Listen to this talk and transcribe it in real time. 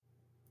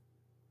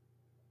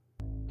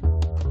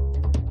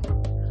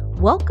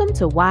Welcome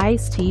to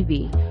Wise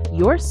TV,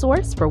 your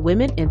source for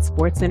women in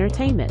sports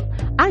entertainment.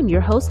 I'm your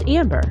host,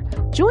 Amber.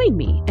 Join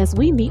me as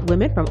we meet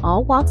women from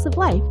all walks of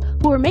life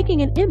who are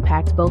making an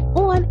impact both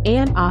on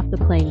and off the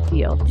playing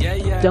field.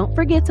 Don't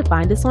forget to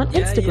find us on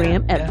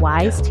Instagram at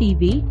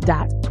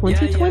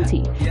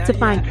wisetv.2020 to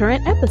find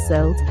current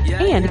episodes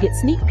and get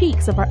sneak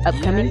peeks of our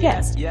upcoming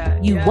guests.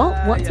 You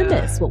won't want to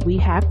miss what we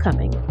have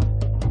coming.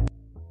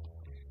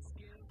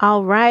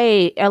 All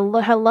right.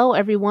 Hello,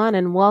 everyone,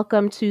 and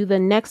welcome to the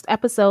next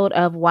episode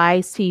of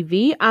Wise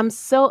TV. I'm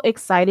so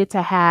excited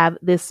to have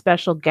this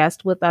special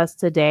guest with us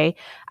today.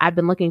 I've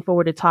been looking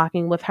forward to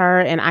talking with her,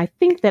 and I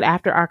think that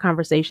after our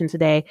conversation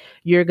today,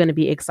 you're going to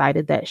be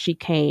excited that she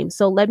came.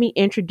 So let me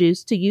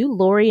introduce to you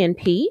Lorian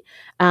P.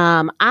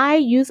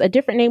 I use a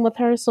different name with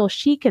her, so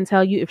she can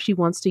tell you if she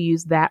wants to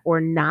use that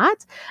or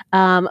not.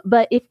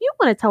 But if you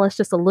want to tell us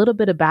just a little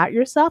bit about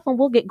yourself, and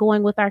we'll get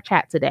going with our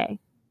chat today.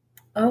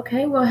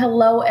 Okay, well,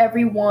 hello,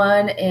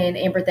 everyone. And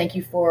Amber, thank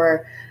you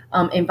for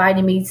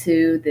inviting me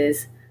to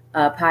this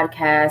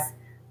podcast.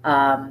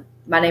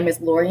 My name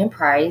is Lorian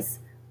Price.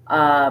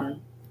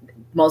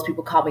 Most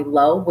people call me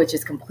Lo, which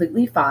is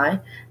completely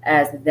fine,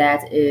 as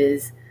that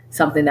is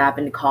something that I've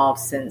been called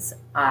since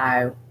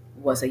I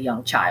was a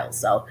young child.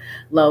 So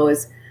Lo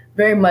is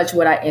very much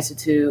what I answer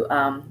to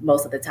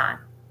most of the time.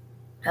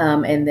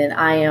 And then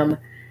I am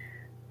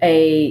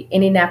a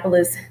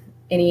Indianapolis,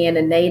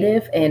 Indiana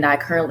native, and I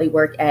currently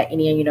work at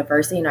Indiana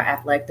University in our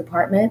athletic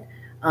department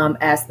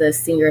as the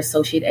Senior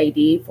Associate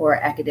AD for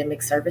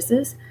Academic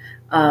Services.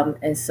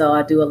 And so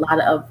I do a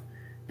lot of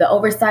the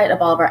oversight of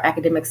all of our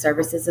academic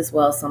services as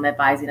well as some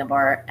advising of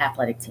our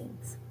athletic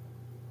teams.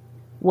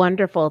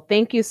 Wonderful.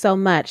 Thank you so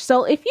much.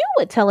 So if you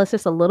would tell us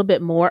just a little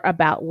bit more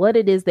about what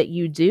it is that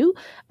you do.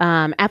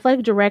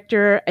 Athletic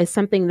director is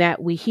something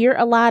that we hear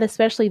a lot,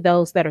 especially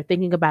those that are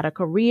thinking about a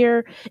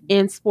career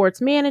in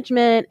sports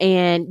management,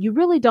 and you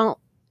really don't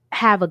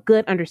have a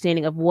good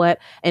understanding of what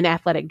an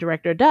athletic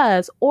director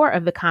does, or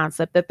of the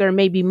concept that there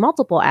may be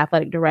multiple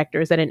athletic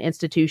directors at an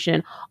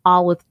institution,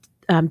 all with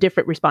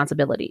different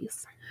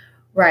responsibilities.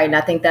 Right. And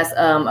I think that's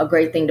a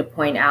great thing to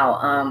point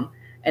out.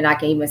 And I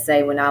can even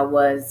say when I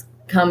was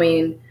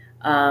coming,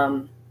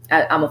 I'm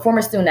a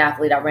former student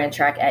athlete. I ran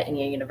track at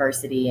Indiana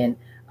University, and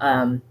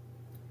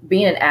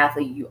being an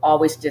athlete, you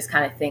always just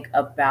kind of think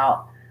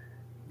about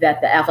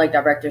that the athletic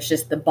director is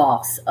just the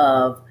boss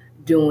of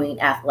doing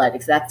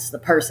athletics. That's the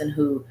person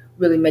who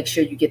really makes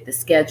sure you get the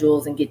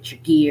schedules and get your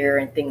gear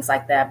and things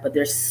like that. But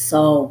there's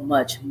so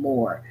much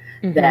more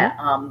that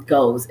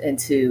goes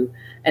into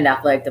an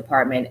athletic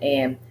department.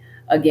 And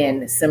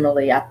again,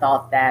 similarly, I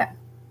thought that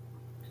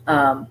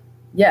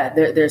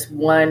there's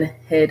one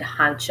head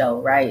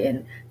honcho, right?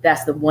 And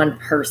that's the one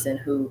person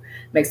who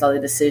makes all the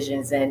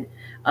decisions. And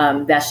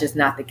that's just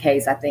not the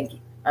case. I think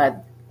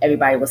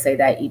everybody will say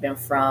that even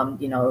from,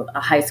 a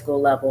high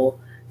school level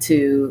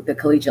to the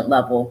collegiate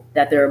level,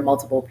 that there are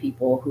multiple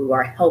people who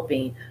are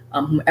helping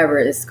whomever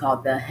is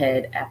called the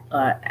head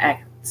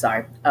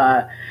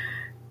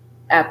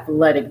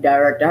athletic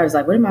director. I was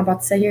like, what am I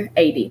about to say here?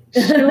 AD.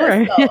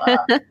 Sure. So,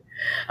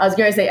 I was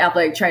going to say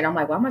athletic trainer. I'm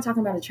like, why am I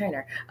talking about a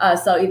trainer?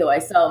 So either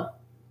way, so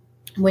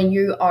when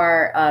you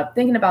are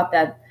thinking about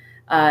that,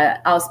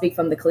 I'll speak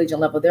from the collegiate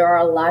level. There are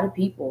a lot of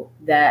people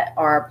that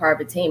are part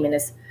of a team, and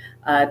it's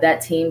that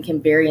team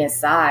can vary in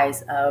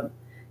size.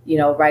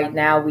 Right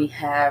now we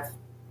have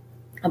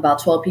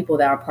about 12 people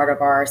that are part of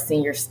our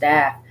senior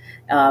staff,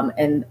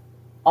 and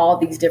all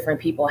these different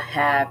people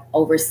have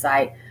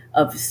oversight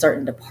of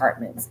certain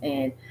departments,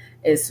 and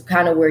it's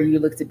kind of where you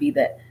look to be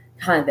the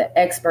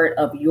expert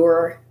of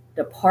your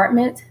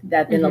department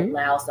that then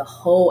allows the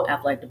whole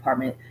athletic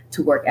department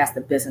to work as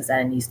the business that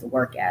it needs to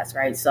work as,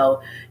 right?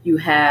 So you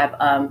have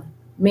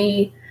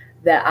me,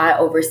 that I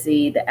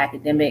oversee the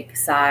academic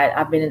side.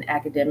 I've been in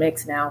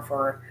academics now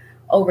for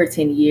over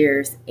 10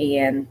 years,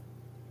 and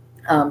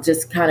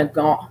just kind of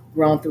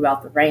grown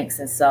throughout the ranks.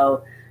 And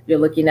so you're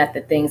looking at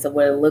the things of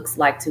what it looks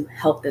like to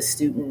help the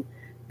student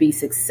be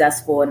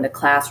successful in the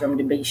classroom,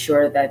 to be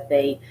sure that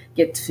they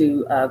get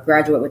to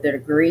graduate with their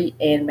degree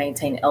and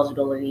maintain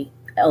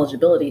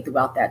eligibility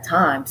throughout that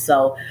time.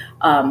 So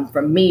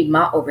for me,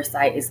 my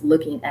oversight is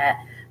looking at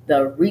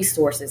the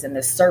resources and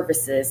the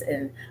services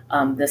and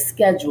the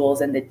schedules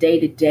and the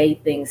day-to-day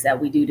things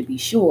that we do to be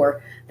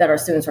sure that our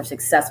students are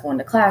successful in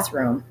the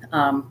classroom.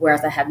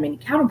 Whereas I have many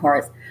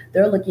counterparts,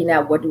 they're looking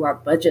at what do our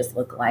budgets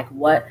look like?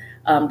 What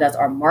does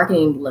our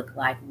marketing look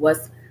like?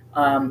 What's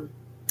going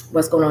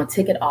on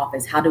ticket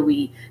office? How do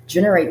we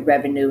generate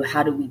revenue?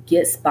 How do we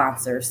get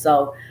sponsors?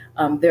 So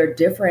there are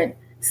different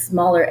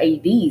smaller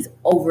ADs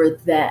over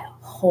the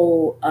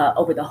whole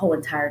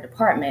entire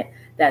department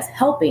that's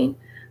helping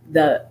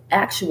the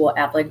actual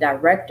athletic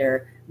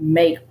director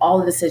make all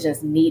the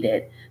decisions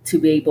needed to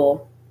be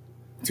able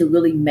to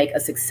really make a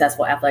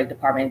successful athletic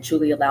department and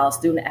truly allow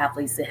student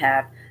athletes to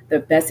have their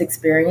best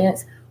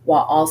experience,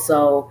 while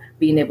also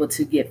being able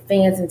to get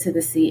fans into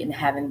the seat and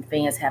having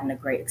fans having a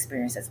great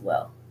experience as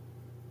well.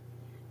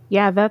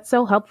 Yeah, that's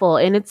so helpful,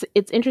 and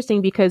it's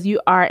interesting because you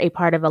are a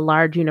part of a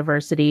large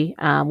university,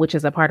 which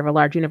is a part of a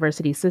large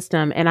university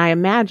system, and I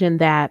imagine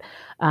that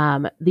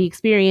the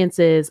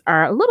experiences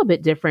are a little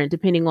bit different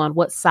depending on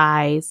what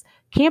size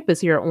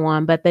campus you're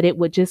on, but that it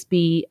would just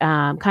be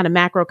kind of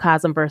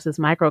macrocosm versus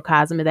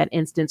microcosm in that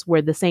instance,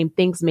 where the same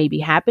things may be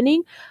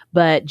happening,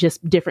 but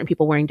just different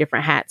people wearing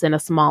different hats in a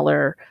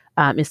smaller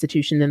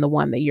institution than the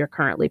one that you're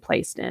currently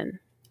placed in.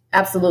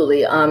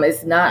 Absolutely.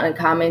 It's not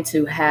uncommon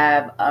to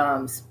have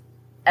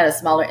at a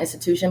smaller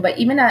institution, but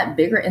even at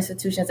bigger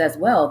institutions as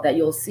well, that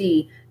you'll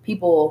see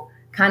people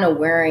kind of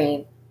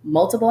wearing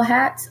multiple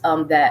hats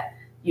that,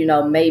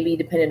 maybe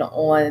depending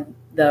on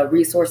the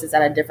resources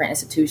at a different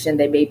institution,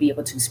 they may be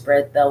able to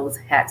spread those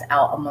hats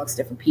out amongst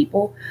different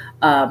people.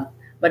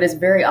 But it's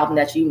very often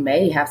that you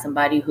may have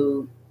somebody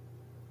who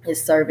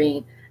is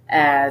serving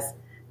as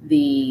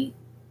the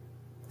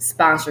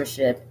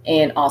sponsorship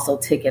and also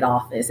ticket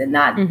office, and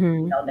not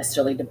Hmm.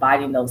 necessarily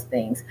dividing those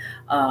things.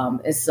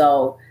 And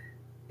so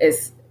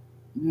it's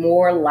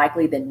more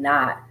likely than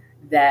not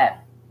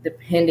that,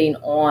 depending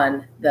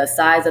on the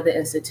size of the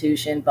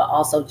institution, but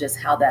also just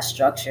how that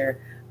structure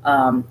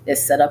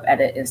is set up at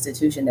an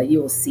institution, that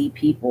you will see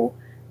people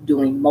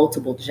doing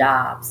multiple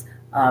jobs,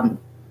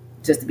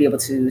 just to be able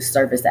to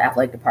service the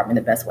athletic department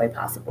the best way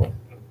possible.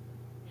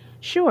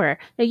 Sure.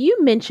 Now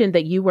you mentioned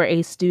that you were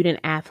a student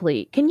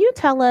athlete. Can you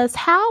tell us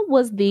how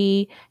did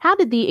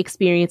the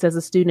experience as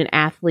a student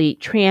athlete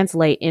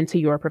translate into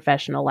your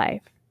professional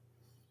life?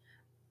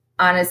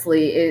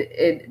 Honestly,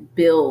 it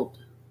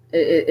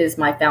is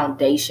my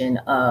foundation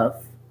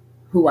of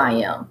who I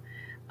am.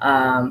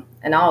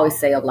 And I always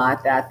say a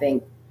lot that I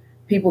think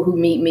people who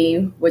meet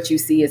me, what you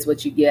see is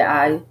what you get.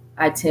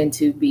 I tend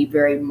to be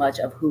very much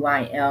of who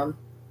I am,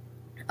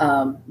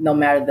 no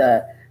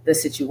matter the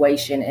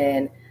situation.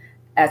 And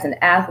as an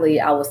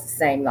athlete, I was the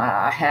same.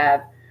 I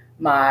have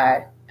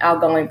my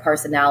outgoing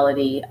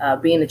personality.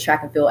 Being a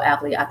track and field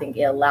athlete, I think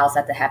it allows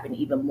that to happen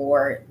even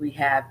more. We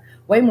have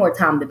way more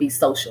time to be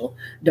social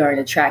during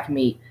a track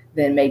meet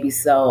than maybe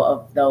so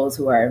of those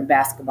who are in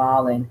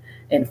basketball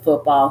and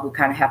football, who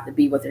kind of have to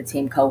be with their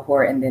team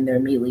cohort and then they're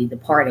immediately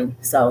departing.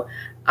 So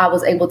I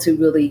was able to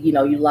really,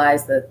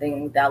 utilize the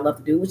thing that I love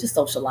to do, which is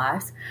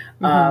socialize.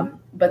 Hmm.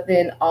 But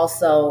then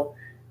also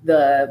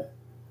the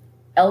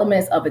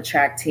elements of a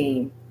track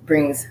team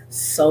brings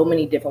so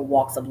many different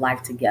walks of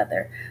life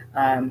together.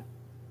 Um,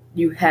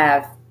 you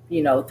have,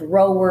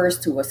 throwers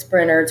to a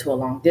sprinter to a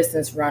long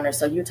distance runner.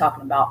 So you're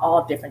talking about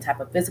all different type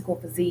of physical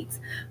physiques,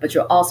 but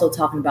you're also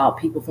talking about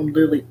people from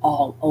literally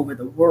all over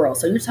the world.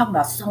 So you're talking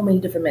about so many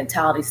different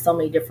mentalities, so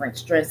many different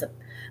strengths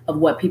of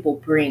what people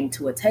bring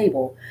to a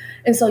table.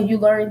 And so you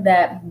learn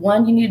that,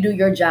 one, you need to do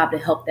your job to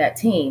help that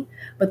team,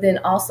 but then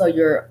also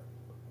you're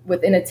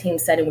within a team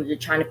setting where you're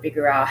trying to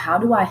figure out, how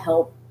do I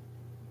help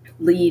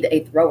lead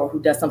a thrower who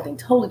does something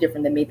totally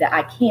different than me that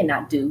I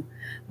cannot do,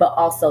 but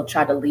also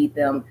try to lead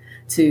them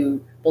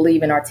to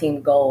believe in our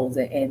team goals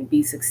and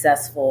be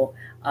successful.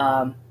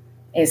 And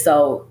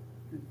so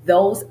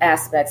those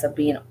aspects of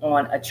being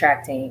on a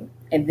track team,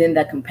 and then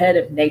the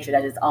competitive nature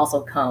that just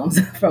also comes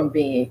from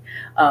being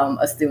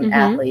a student Hmm.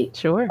 athlete,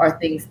 Sure. are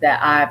things that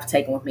I've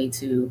taken with me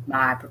to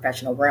my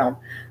professional realm.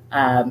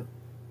 Um,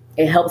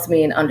 it helps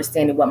me in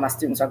understanding what my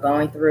students are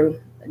going through,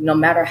 no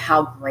matter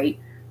how great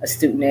a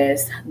student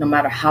is, no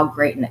matter how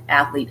great an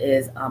athlete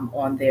is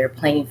on their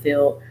playing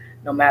field,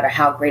 no matter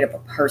how great of a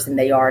person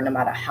they are, no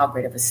matter how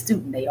great of a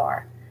student they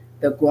are,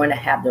 they're going to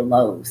have their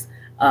lows.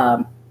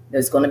 Um,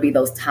 there's going to be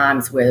those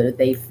times where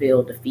they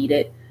feel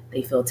defeated,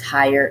 they feel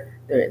tired,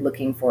 they're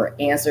looking for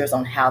answers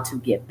on how to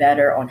get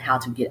better, on how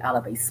to get out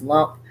of a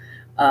slump.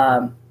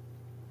 Um,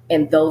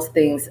 and those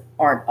things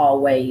aren't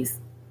always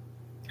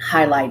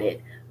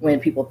highlighted when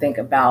people think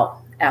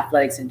about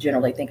athletics in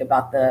general. They think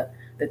about the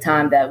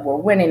time that we're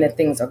winning and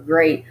things are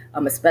great,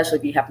 especially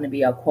if you happen to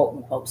be a quote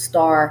unquote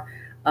star.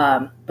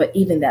 But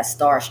even that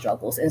star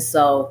struggles. And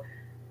so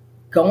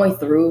going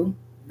through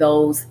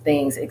those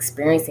things,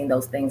 experiencing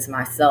those things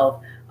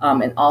myself,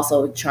 and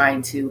also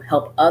trying to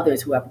help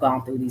others who have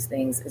gone through these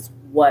things, is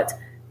what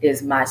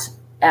is my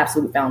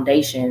absolute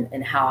foundation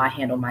in how I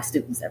handle my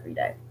students every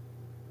day.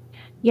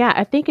 Yeah,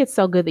 I think it's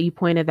so good that you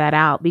pointed that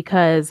out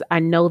because I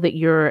know that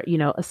you're,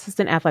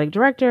 assistant athletic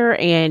director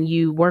and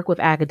you work with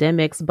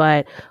academics,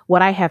 but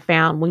what I have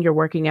found when you're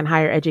working in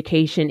higher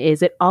education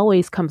is it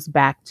always comes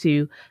back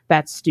to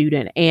that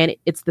student, and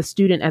it's the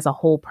student as a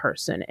whole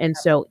person. And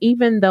so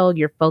even though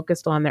you're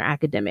focused on their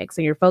academics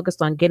and you're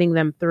focused on getting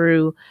them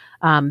through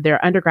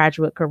their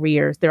undergraduate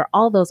careers, there are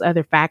all those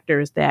other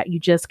factors that you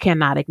just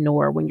cannot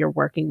ignore when you're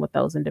working with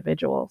those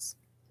individuals.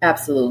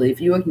 Absolutely.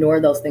 If you ignore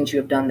those things, you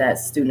have done that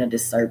student a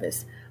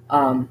disservice.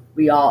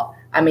 We all,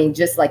 I mean,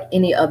 just like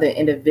any other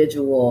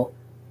individual,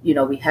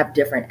 we have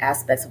different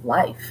aspects of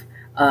life.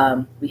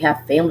 We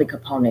have family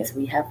components,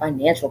 we have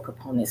financial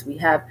components, we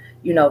have,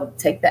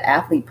 take the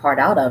athlete part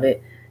out of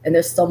it, and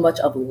there's so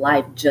much of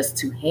life just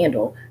to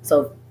handle.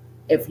 So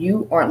if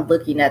you aren't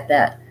looking at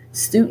that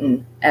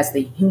student as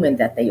the human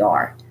that they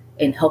are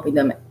and helping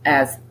them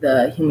as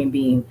the human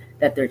being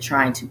that they're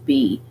trying to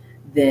be,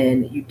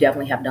 then you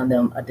definitely have done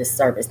them a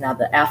disservice. Now,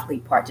 the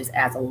athlete part just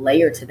adds a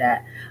layer to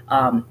that,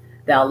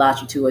 that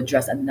allows you to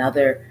address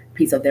another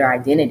piece of their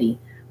identity,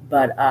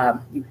 but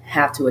you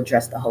have to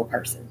address the whole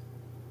person.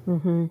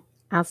 Mm-hmm.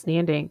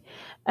 Outstanding.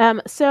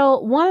 So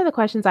one of the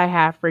questions I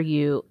have for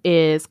you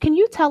is, can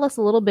you tell us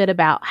a little bit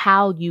about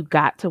how you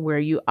got to where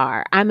you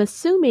are? I'm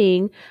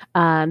assuming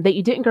that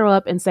you didn't grow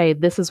up and say,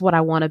 this is what I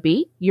want to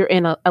be. You're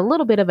in a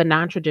little bit of a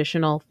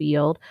non-traditional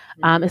field,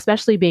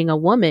 especially being a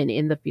woman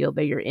in the field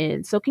that you're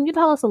in. So can you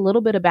tell us a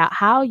little bit about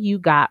how you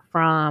got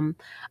from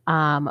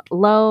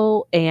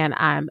low and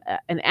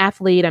an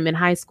athlete, I'm in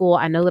high school,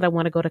 I know that I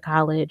want to go to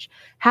college.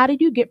 How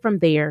did you get from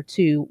there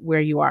to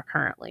where you are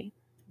currently?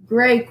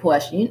 Great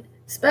question.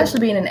 Especially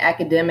being in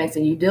academics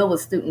and you deal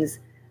with students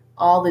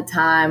all the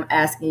time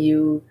asking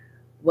you,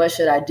 what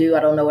should I do?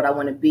 I don't know what I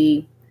want to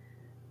be.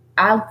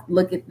 I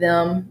look at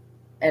them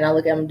and I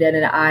look at them dead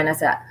in the eye and I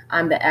say,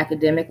 I'm the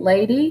academic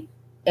lady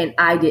and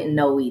I didn't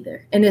know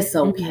either. And it's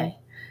okay.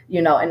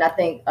 And I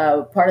think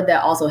part of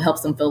that also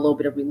helps them feel a little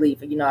bit of relief.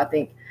 I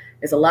think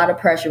there's a lot of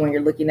pressure when you're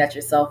looking at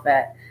yourself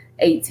at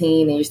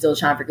 18 and you're still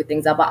trying to figure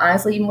things out. But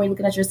honestly, even when you're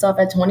looking at yourself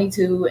at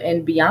 22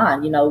 and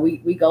beyond,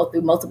 we go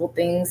through multiple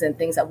things and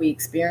things that we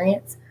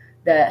experience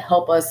that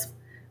help us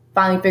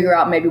finally figure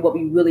out maybe what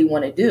we really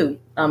want to do.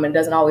 It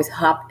doesn't always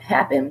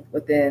happen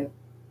within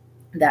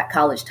that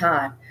college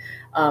time.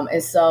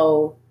 And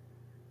so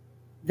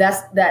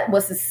that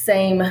was the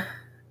same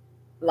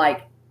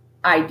like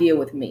idea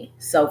with me.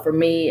 So for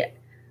me,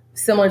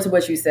 similar to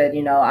what you said,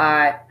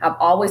 I've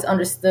always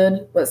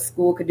understood what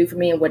school could do for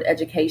me and what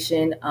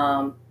education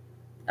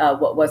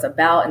what was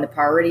about and the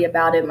priority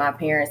about it. My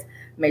parents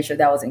made sure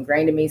that was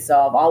ingrained in me. So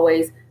I've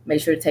always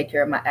made sure to take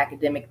care of my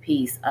academic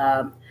piece.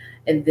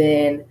 And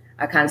then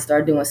I kind of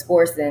started doing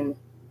sports in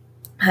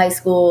high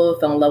school,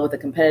 fell in love with the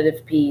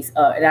competitive piece.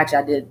 And actually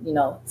I did,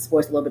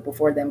 sports a little bit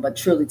before then, but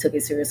truly took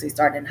it seriously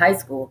starting in high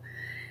school.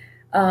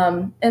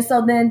 And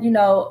so then,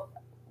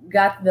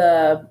 got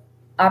the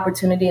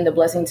opportunity and the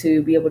blessing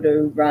to be able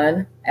to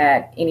run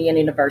at Indiana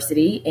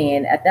University.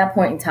 And at that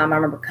point in time, I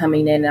remember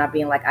coming in and I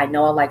being like, I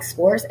know I like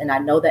sports and I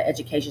know that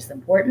education is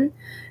important.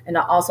 And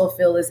I also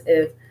feel as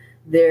if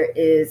there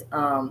is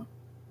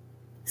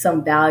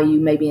some value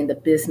maybe in the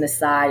business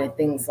side and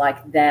things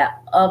like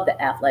that of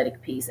the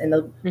athletic piece.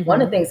 And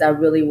one of the things that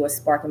really was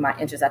sparking my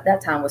interest at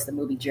that time was the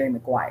movie Jerry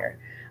Maguire.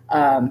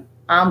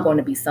 I'm going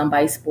to be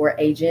somebody's sport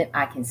agent.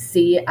 I can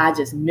see it. I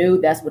just knew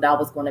that's what I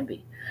was going to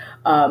be.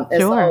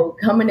 So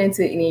coming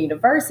into any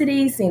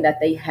university, seeing that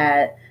they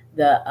had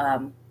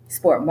the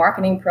sport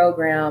marketing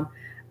program,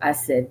 I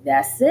said,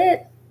 that's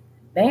it.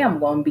 Bam, I'm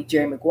going to be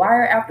Jerry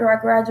Maguire after I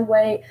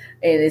graduate,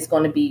 and it's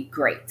going to be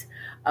great.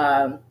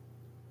 And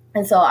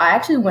so I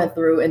actually went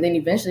through, and then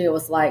eventually it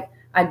was like,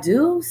 I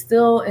do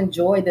still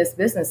enjoy this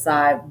business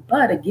side.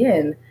 But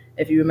again,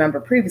 if you remember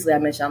previously, I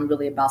mentioned I'm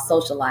really about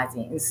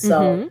socializing. And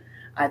so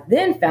I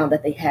then found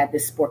that they had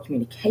this sport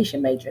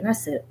communication major. And I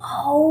said,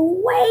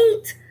 oh,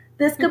 wait,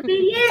 this could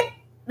be it.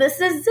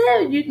 This is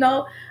it.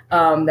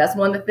 That's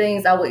one of the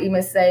things I would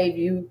even say if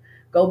you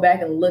go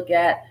back and look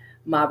at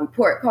my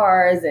report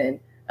cards and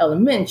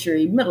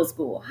elementary, middle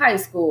school, high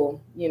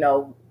school,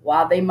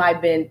 while they might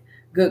have been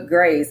good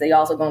grades, they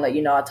also going to let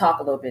you know I talk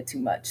a little bit too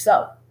much.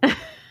 So I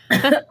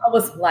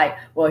was like,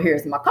 well,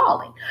 here's my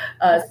calling.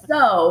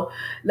 So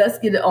let's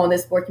get it on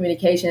this sport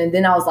communication. And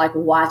then I was like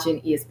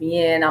watching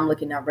ESPN. I'm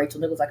looking at Rachel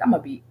Nichols, like I'm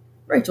going to be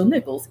Rachel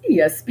Nichols,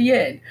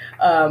 ESPN.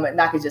 And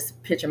I could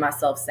just picture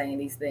myself saying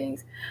these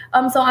things.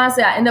 So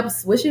honestly, I ended up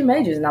switching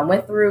majors and I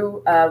went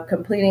through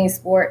completing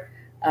sport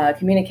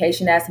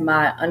communication as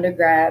my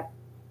undergrad.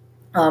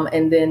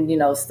 And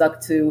then,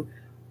 stuck to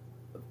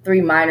 3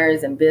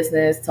 minors in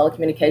business,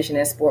 telecommunication,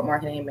 and sport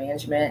marketing and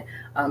management.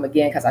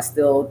 Again, because I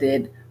still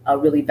did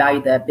really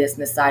value the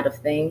business side of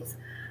things.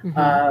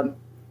 And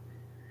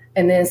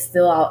then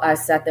still I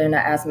sat there and I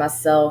asked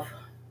myself,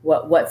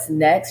 what's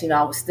next?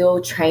 I was still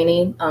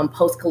training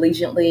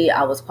post-collegiately.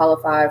 I was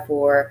qualified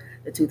for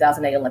the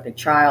 2008 Olympic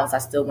trials. I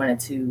still wanted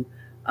to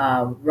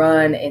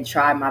run and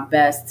try my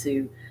best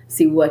to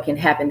see what can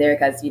happen there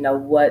because,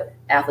 what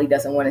athlete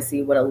doesn't want to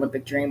see what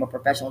Olympic dream or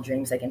professional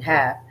dreams they can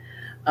have.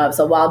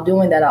 So while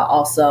doing that, I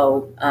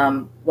also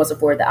was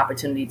afforded the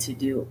opportunity to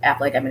do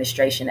athletic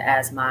administration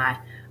as my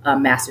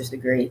master's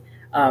degree.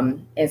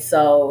 And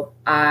so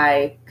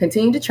I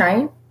continued to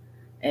train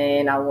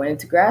and I went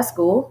into grad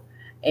school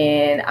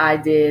and I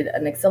did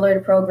an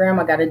accelerated program.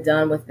 I got it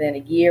done within a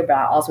year, but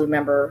I also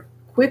remember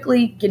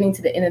quickly getting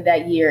to the end of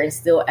that year and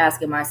still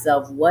asking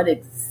myself, what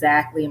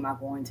exactly am I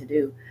going to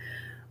do?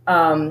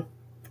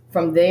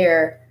 From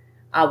there,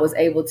 I was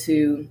able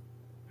to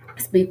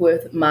speak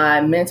with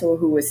my mentor,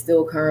 who is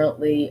still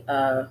currently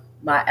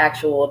my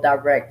actual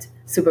direct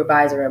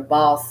supervisor and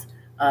boss.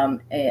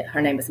 And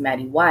her name is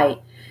Maddie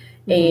White.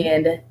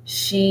 And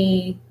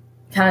she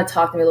kind of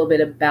talked to me a little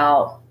bit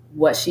about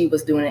what she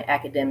was doing in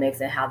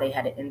academics and how they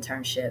had an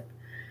internship.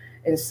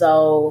 And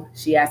so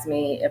she asked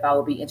me if I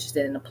would be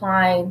interested in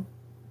applying.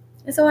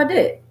 And so I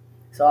did.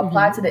 So I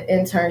applied to the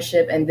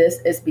internship, and this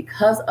is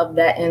because of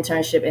that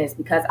internship, and it's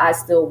because I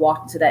still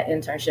walked into that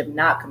internship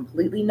not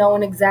completely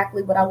knowing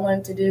exactly what I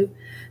wanted to do,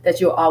 that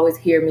you'll always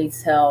hear me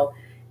tell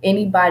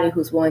anybody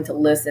who's willing to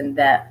listen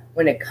that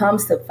when it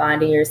comes to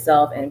finding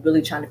yourself and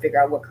really trying to figure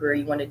out what career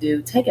you want to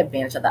do, take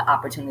advantage of the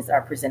opportunities that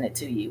are presented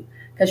to you.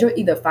 Because you'll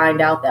either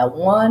find out that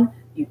one,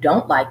 you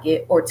don't like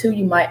it, or two,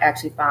 you might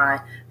actually find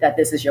that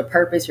this is your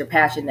purpose, your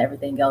passion, and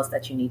everything else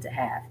that you need to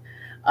have.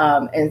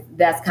 And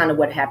that's kind of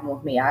what happened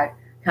with me. I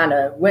kind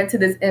of went to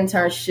this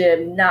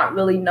internship not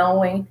really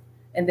knowing.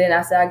 And then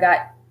I said I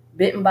got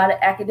bitten by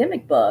the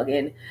academic bug.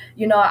 And,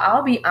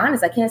 I'll be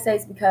honest, I can't say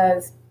it's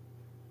because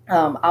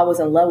I was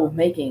in love with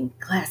making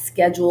class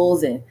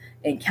schedules and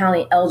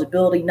counting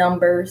eligibility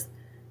numbers.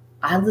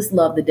 I just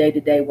love the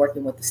day-to-day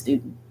working with the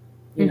student.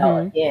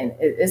 Again,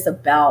 it's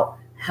about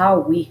how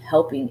are we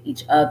helping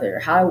each other?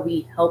 How are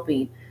we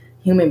helping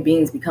human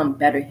beings become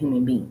better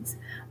human beings?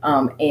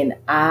 And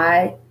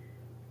I,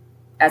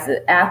 as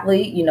an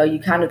athlete, you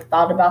kind of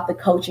thought about the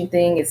coaching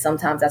thing, and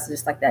sometimes that's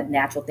just like that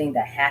natural thing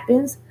that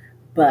happens.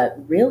 But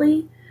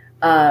really,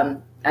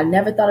 I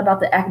never thought about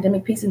the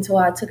academic piece until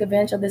I took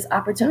advantage of this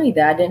opportunity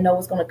that I didn't know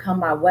was going to come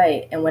my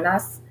way. And when I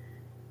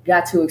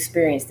got to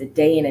experience the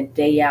day in and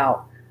day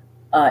out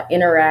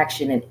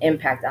interaction and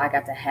impact that I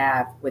got to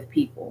have with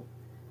people,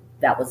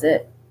 that was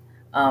it.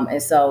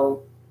 And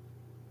so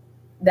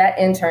that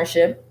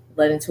internship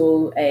led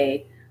into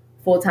a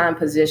full-time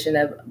position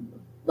of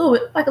a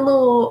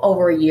little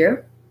over a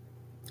year.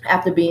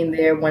 After being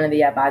there, one of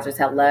the advisors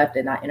had left,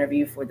 and I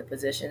interviewed for the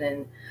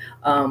position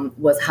and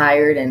was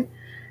hired and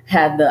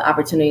had the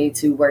opportunity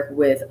to work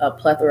with a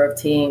plethora of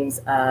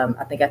teams.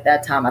 I think at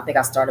that time,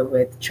 I started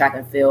with track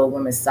and field,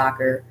 women's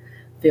soccer,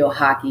 field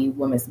hockey,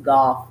 women's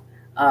golf.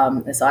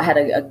 And so I had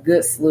a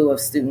good slew of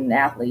student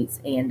athletes.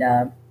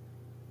 And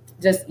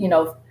just,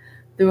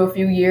 through a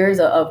few years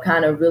of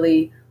kind of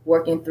really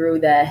working through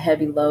that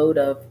heavy load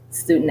of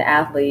student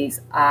athletes,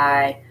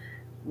 I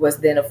was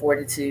then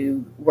afforded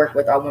to work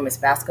with our women's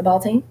basketball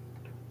team.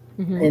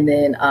 And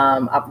then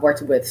I've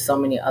worked with so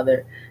many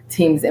other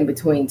teams in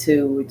between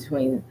too,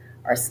 between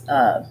our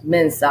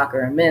men's soccer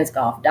and men's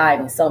golf,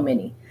 diving, so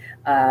many.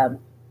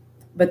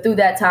 But through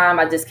that time,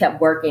 I just kept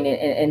working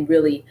and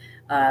really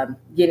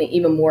getting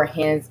even more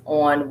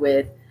hands-on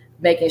with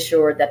making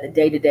sure that the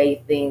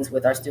day-to-day things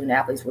with our student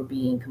athletes were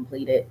being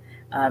completed.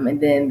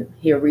 And then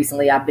here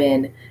recently, I've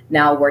been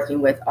now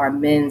working with our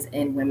men's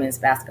and women's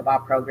basketball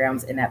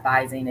programs and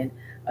advising. And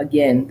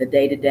again, the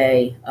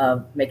day-to-day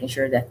of making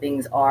sure that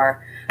things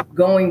are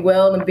going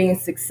well and being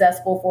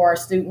successful for our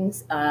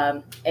students.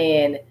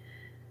 And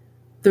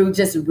through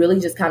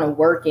just kind of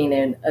working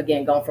and,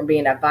 again, going from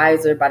being an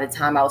advisor, by the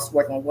time I was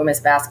working with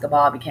women's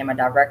basketball, I became a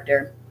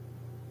director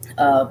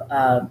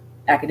of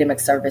academic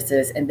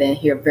services. And then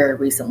here very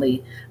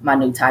recently, my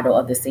new title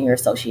of the senior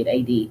associate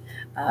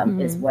AD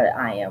is what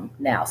I am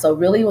now. So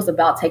really it was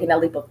about taking that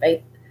leap of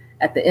faith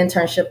at the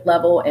internship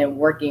level and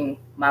working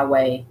my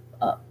way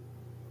up.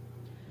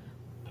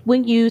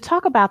 When you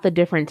talk about the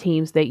different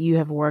teams that you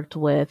have worked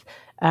with,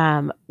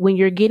 when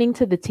you're getting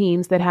to the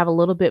teams that have a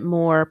little bit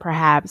more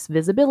perhaps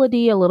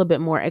visibility, a little bit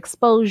more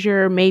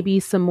exposure, maybe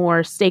some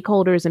more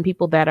stakeholders and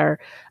people that are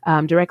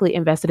directly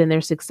invested in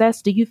their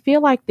success, do you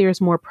feel like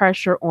there's more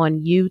pressure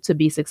on you to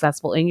be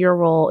successful in your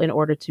role in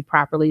order to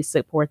properly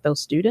support those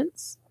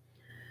students?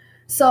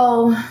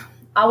 So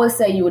I would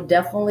say you would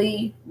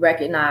definitely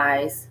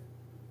recognize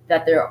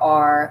that there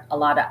are a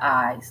lot of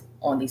eyes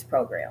on these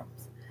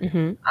programs.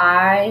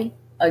 I,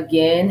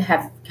 again,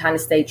 have kind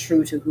of stayed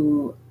true to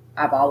who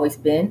I've always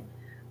been.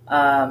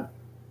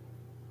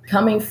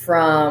 Coming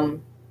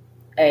from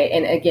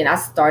and again,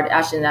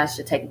 I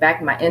should take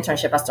back my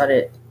internship. I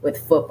started with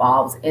football.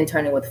 I was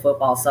interning with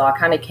football. So I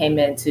kind of came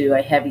into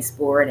a heavy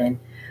sport and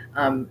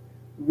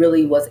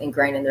really was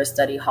ingrained in their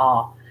study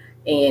hall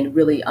and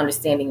really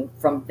understanding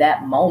from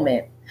that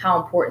moment how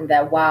important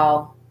that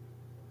while,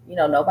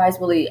 nobody's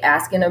really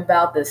asking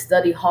about the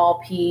study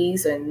hall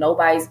piece and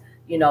nobody's,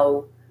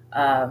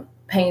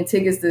 paying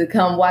tickets to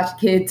come watch a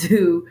kid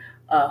do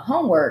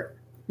homework,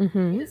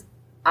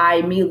 I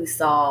immediately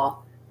saw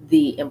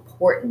the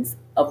importance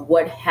of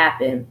what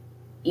happened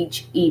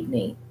each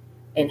evening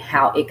and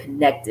how it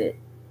connected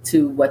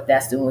to what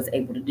that student was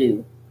able to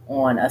do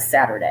on a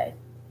Saturday.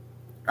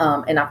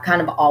 And I've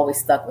kind of always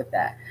stuck with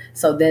that.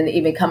 So then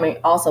even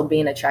also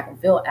being a track and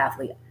field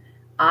athlete,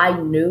 I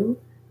knew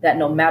that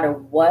no matter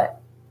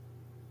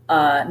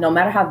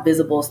how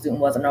visible a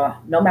student was, or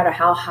no matter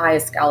how high a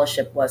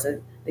scholarship was,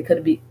 they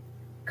could be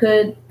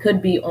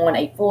on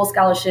a full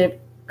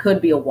scholarship,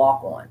 could be a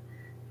walk-on.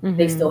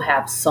 They still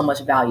have so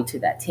much value to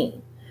that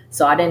team.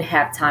 So I didn't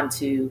have time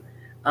to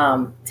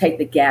take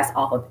the gas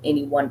off of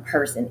any one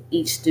person.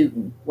 Each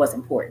student was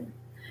important.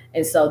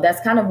 And so that's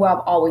kind of what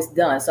I've always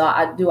done. So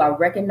I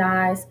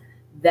recognize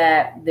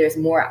that there's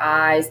more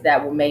eyes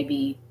that will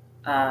maybe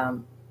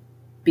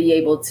be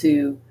able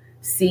to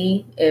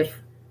see if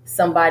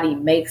somebody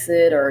makes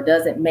it or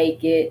doesn't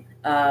make it.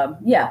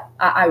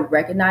 I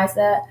recognize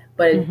that,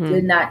 but it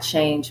did not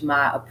change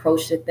my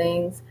approach to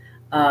things.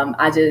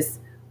 I just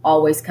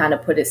always kind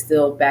of put it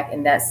still back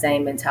in that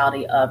same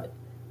mentality of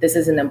this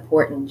is an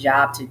important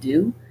job to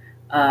do.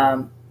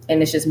 And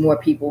it's just more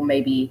people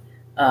maybe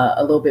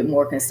a little bit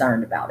more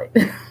concerned about it.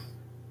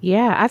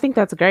 Yeah, I think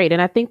that's great.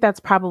 And I think that's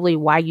probably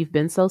why you've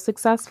been so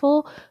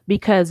successful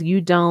because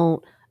you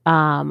don't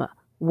um,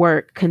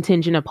 work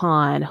contingent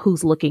upon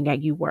who's looking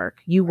at you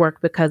work. You work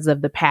because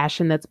of the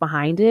passion that's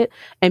behind it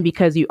and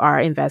because you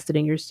are invested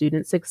in your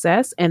student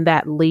success. And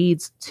that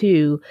leads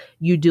to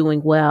you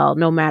doing well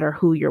no matter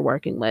who you're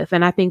working with.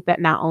 And I think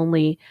that not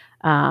only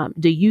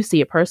do you see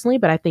it personally,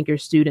 but I think your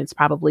students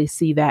probably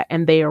see that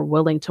and they are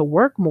willing to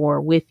work more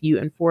with you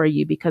and for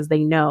you because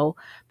they know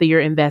that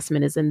your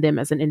investment is in them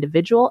as an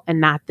individual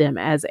and not them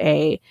as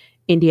a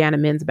Indiana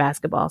men's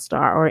basketball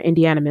star or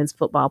Indiana men's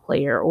football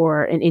player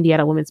or an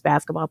Indiana women's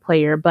basketball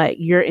player, but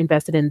you're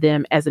invested in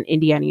them as an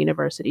Indiana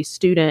University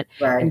student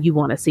Right. and you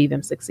want to see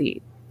them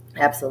succeed.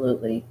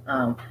 Absolutely.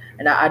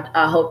 And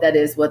I hope that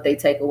is what they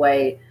take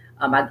away.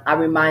 I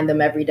remind them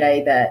every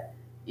day that,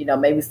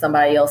 maybe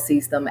somebody else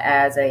sees them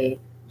as a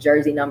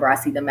jersey number. I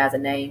see them as a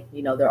name.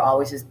 They'll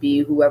always just be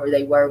whoever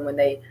they were when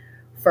they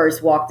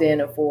first walked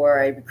in for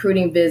a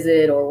recruiting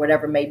visit or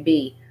whatever it may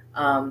be.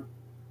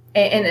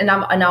 And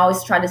I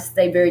always try to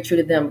stay very true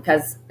to them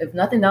because if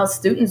nothing else,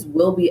 students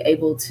will be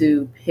able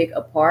to pick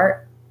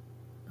apart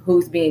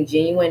who's being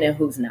genuine and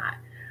who's not.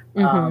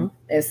 Mm-hmm.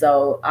 And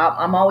so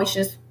I'm always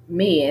just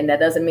me. And that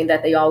doesn't mean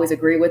that they always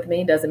agree with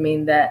me. Doesn't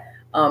mean that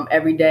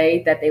every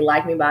day that they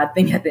like me. But I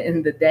think at the end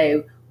of the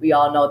day, we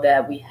all know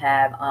that we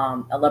have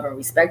a love and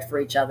respect for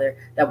each other,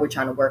 that we're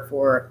trying to work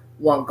for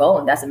one goal,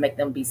 and that's to make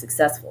them be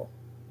successful.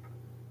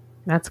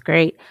 That's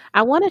great.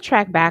 I want to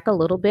track back a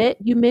little bit.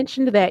 You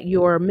mentioned that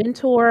your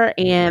mentor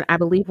and I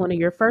believe one of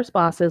your first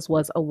bosses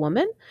was a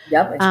woman.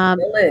 Yep, and she Um,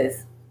 still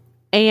is.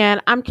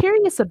 And I'm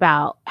curious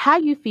about how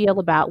you feel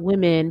about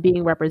women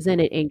being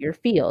represented in your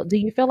field. Do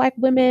you feel like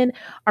women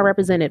are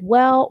represented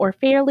well or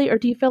fairly, or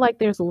do you feel like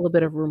there's a little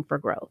bit of room for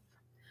growth?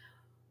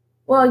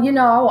 Well, I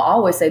will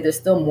always say there's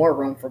still more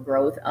room for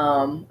growth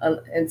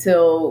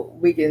until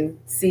we can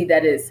see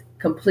that it's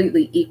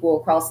completely equal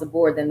across the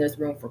board. Then there's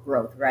room for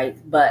growth, right?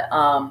 But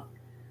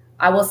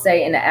I will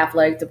say in the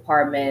athletic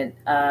department,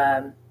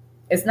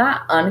 it's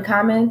not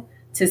uncommon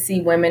to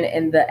see women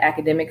in the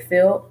academic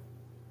field.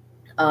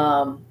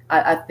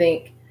 I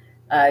think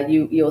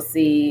you'll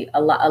see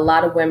a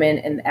lot of women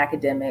in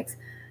academics,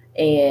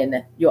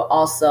 and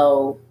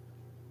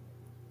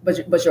but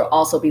you'll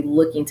also be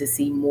looking to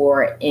see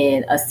more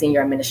in a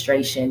senior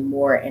administration,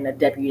 more in a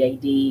deputy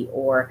AD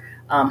or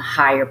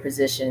higher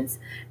positions.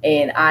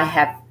 And I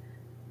have,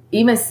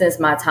 even since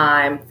my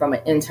time from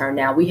an intern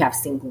now, we have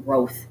seen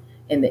growth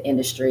in the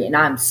industry. And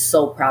I'm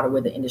so proud of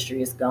where the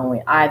industry is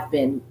going. I've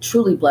been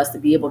truly blessed to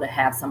be able to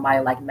have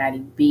somebody like Maddie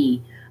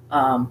B,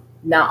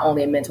 not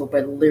only a mentor,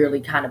 but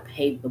literally kind of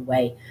paved the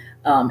way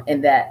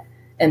in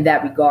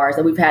that regards.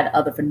 And we've had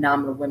other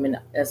phenomenal women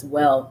as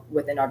well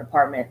within our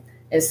department.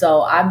 And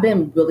so I've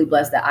been really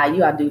blessed at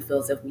IU. I do feel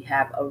as if we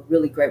have a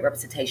really great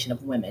representation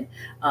of women.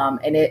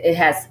 And it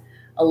has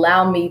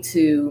allowed me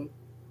to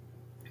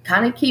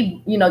kind of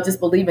keep,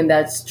 just believing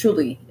that it's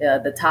truly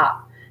the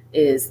top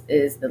is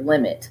the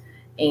limit.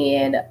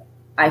 And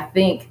I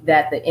think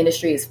that the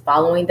industry is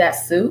following that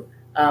suit.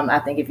 I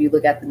think if you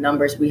look at the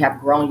numbers we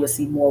have grown, you'll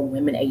see more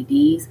women ADs.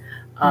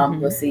 You'll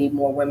Hmm. see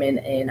more women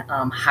in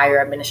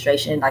higher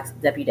administration, like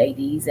deputy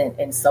ADs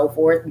and so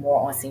forth, more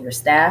on senior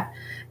staff.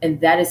 And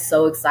that is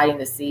so exciting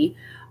to see.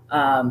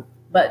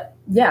 But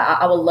yeah,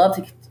 I would love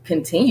to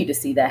continue to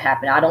see that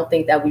happen. I don't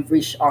think that we've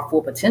reached our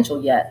full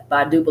potential yet,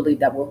 but I do believe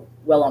that we're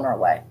well on our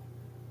way.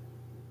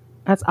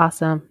 That's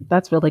awesome.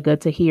 That's really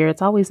good to hear.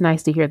 It's always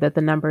nice to hear that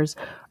the numbers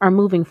are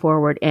moving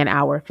forward in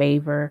our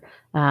favor.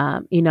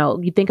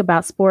 You think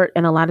about sport,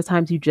 and a lot of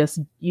times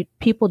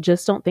people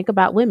just don't think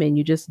about women.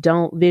 You just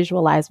don't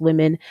visualize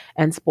women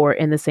and sport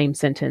in the same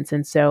sentence.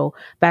 And so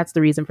that's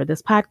the reason for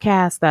this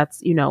podcast.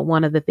 That's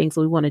one of the things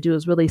that we want to do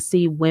is really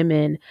see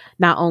women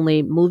not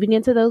only moving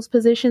into those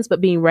positions,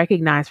 but being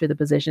recognized for the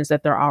positions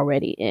that they're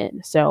already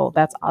in. So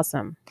that's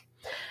awesome.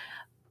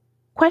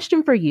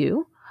 Question for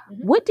you.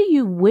 Mhm. What do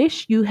you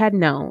wish you had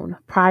known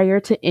prior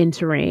to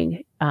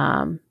entering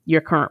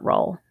your current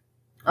role?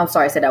 I'm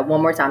sorry, I said that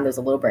one more time. There's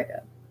a little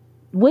breakup.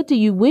 What do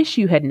you wish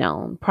you had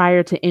known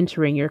prior to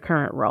entering your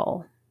current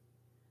role?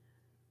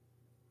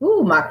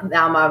 Ooh, my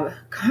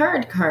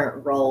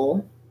current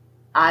role,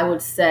 I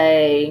would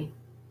say,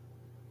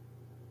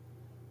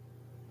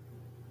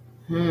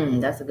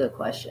 that's a good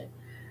question.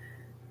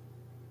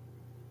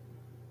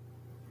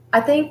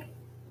 I think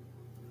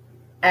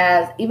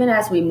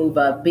as we move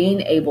up,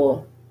 being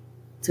able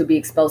to be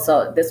exposed.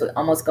 So this would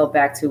almost go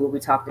back to what we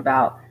talked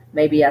about.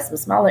 Maybe at some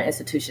smaller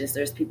institutions,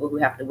 there's people who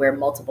have to wear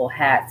multiple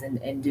hats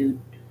and do,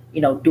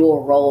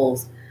 dual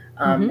roles,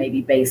 Hmm.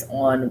 maybe based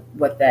on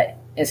what that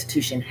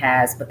institution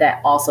has. But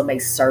that also may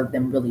serve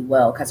them really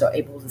well because they're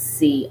able to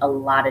see a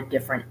lot of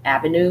different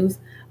avenues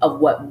of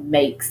what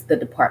makes the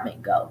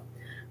department go.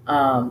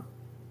 Um,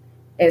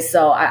 And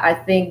so I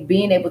think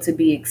being able to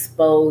be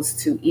exposed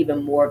to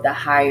even more of the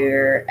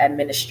higher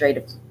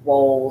administrative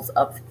roles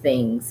of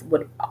things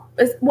will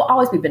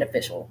always be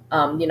beneficial.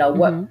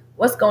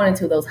 What's going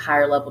into those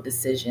higher level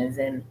decisions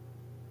and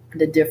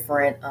the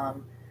different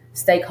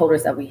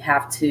stakeholders that we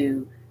have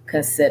to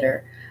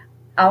consider.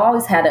 I've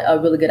always had a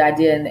really good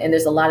idea, and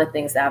there's a lot of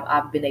things that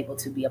I've been able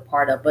to be a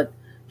part of, but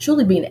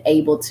truly being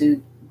able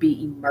to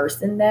be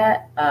immersed in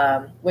that,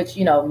 which,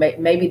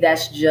 maybe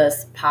that's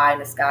just pie in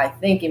the sky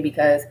thinking,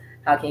 because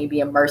how can you be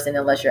immersed in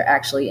unless you're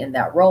actually in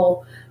that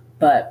role?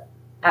 But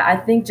I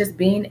think just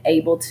being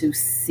able to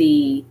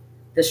see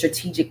the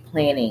strategic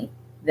planning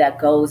that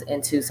goes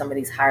into some of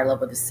these higher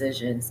level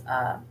decisions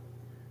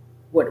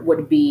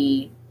would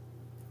be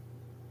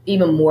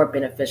even more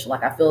beneficial.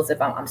 Like, I feel as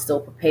if I'm still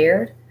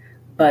prepared,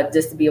 but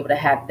just to be able to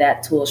have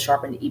that tool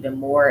sharpened even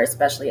more,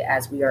 especially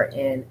as we are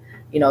in,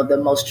 the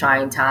most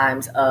trying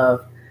times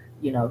of,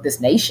 this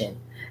nation,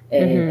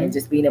 and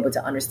just being able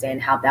to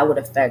understand how that would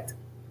affect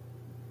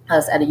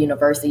us at a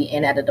university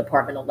and at a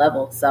departmental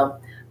level. So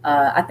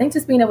I think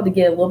just being able to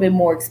get a little bit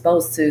more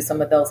exposed to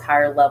some of those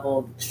higher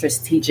level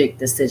strategic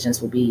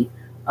decisions would be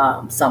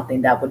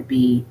something that would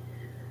be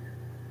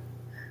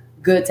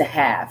good to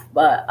have.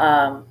 But,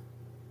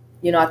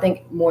 I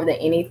think more than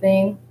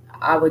anything,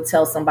 I would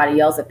tell somebody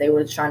else if they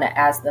were trying to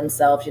ask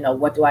themselves,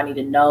 what do I need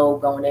to know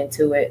going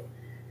into it?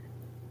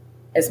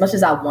 As much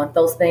as I want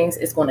those things,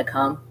 it's going to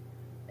come.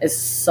 It's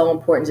so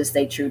important to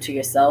stay true to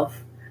yourself.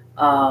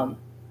 And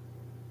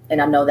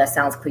I know that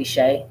sounds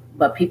cliche,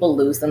 but people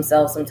lose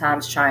themselves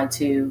sometimes trying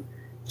to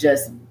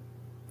just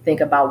think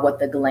about what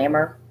the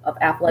glamour of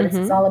athletics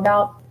is all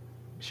about.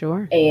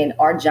 Sure. And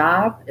our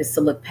job is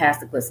to look past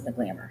the glitz and the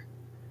glamour.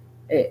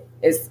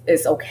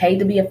 It's okay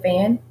to be a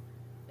fan.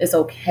 It's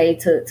okay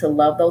to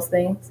love those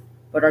things,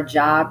 but our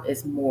job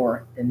is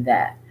more than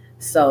that.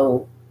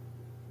 So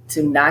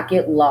to not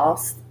get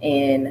lost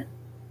in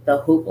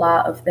the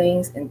hoopla of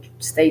things and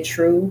stay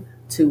true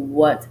to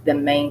what the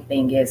main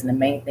thing is. And the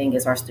main thing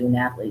is our student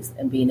athletes,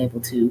 and being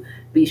able to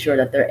be sure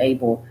that they're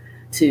able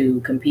to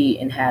compete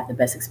and have the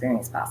best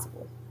experience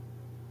possible.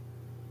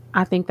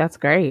 I think that's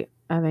great.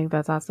 I think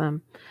that's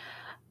awesome.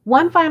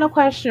 One final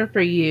question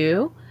for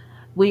you.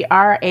 We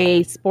are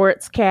a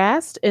sports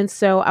cast, and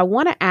so I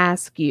want to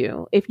ask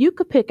you, if you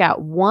could pick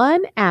out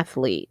one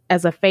athlete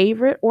as a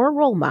favorite or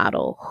role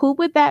model, who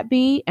would that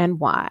be and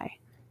why?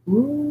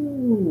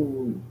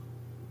 Ooh.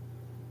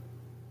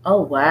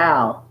 Oh,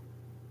 wow.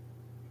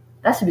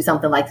 That should be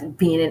something like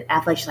being an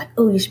athlete. She's like,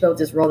 oh, you should be able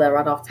to just roll that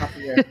right off the top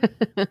of your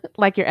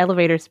like your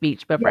elevator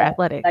speech, but for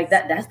athletics. Like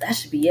that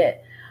should be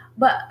it.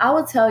 But I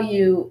will tell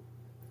you,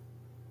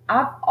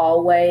 I've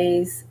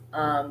always,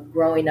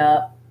 growing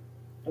up,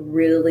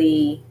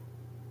 really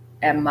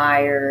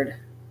admired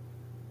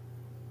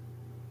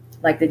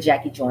like the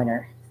Jackie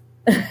Joyner.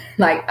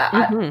 Like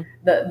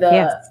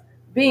the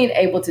being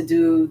able to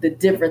do the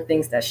different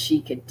things that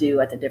she could do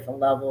at the different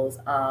levels.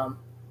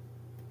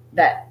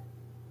 That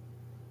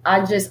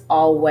I just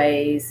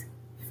always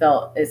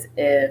felt as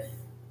if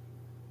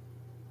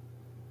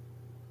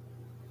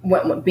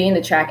when being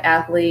a track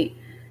athlete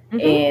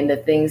and the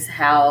things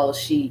how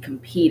she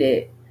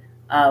competed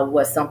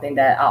was something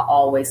that I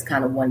always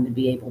kind of wanted to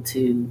be able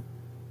to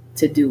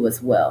do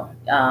as well.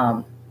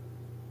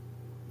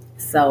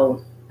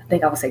 So I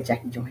think I would say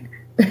Jackie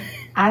Joyner.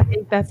 I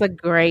think that's a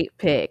great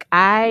pick.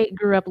 I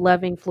grew up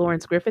loving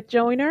Florence Griffith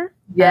Joyner.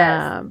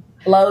 Yes.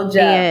 Blowjob.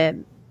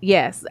 And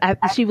yes,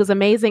 she was an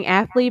amazing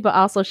athlete, but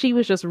also she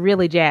was just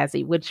really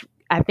jazzy, which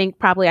I think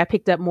probably I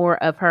picked up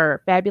more of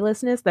her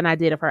fabulousness than I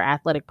did of her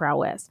athletic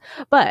prowess.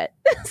 But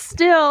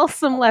still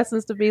some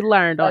lessons to be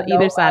learned on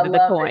either side of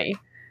the coin.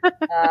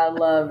 I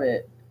love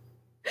it.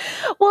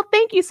 Well,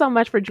 thank you so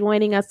much for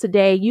joining us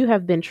today. You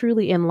have been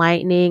truly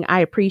enlightening.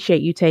 I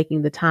appreciate you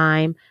taking the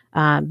time.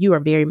 You are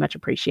very much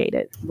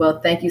appreciated.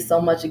 Well, thank you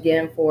so much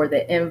again for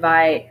the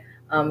invite.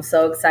 I'm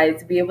so excited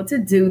to be able to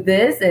do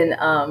this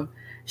and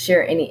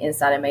share any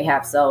insight I may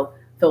have. So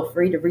feel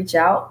free to reach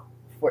out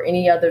for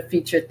any other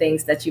future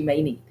things that you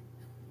may need.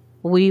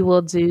 We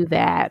will do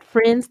that.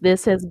 Friends,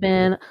 this has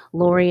been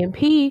Lorian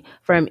P.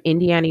 from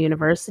Indiana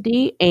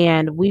University,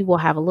 and we will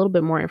have a little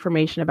bit more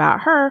information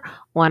about her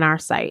on our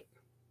site.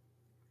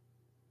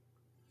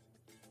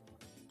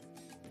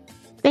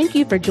 Thank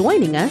you for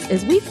joining us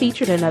as we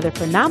featured another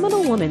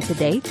phenomenal woman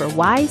today for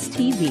WISE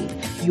TV,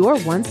 your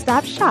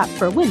one-stop shop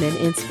for women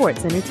in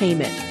sports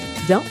entertainment.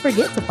 Don't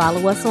forget to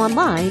follow us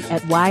online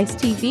at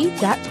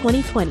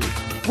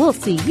wisetv.2020. We'll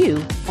see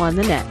you on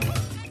the net.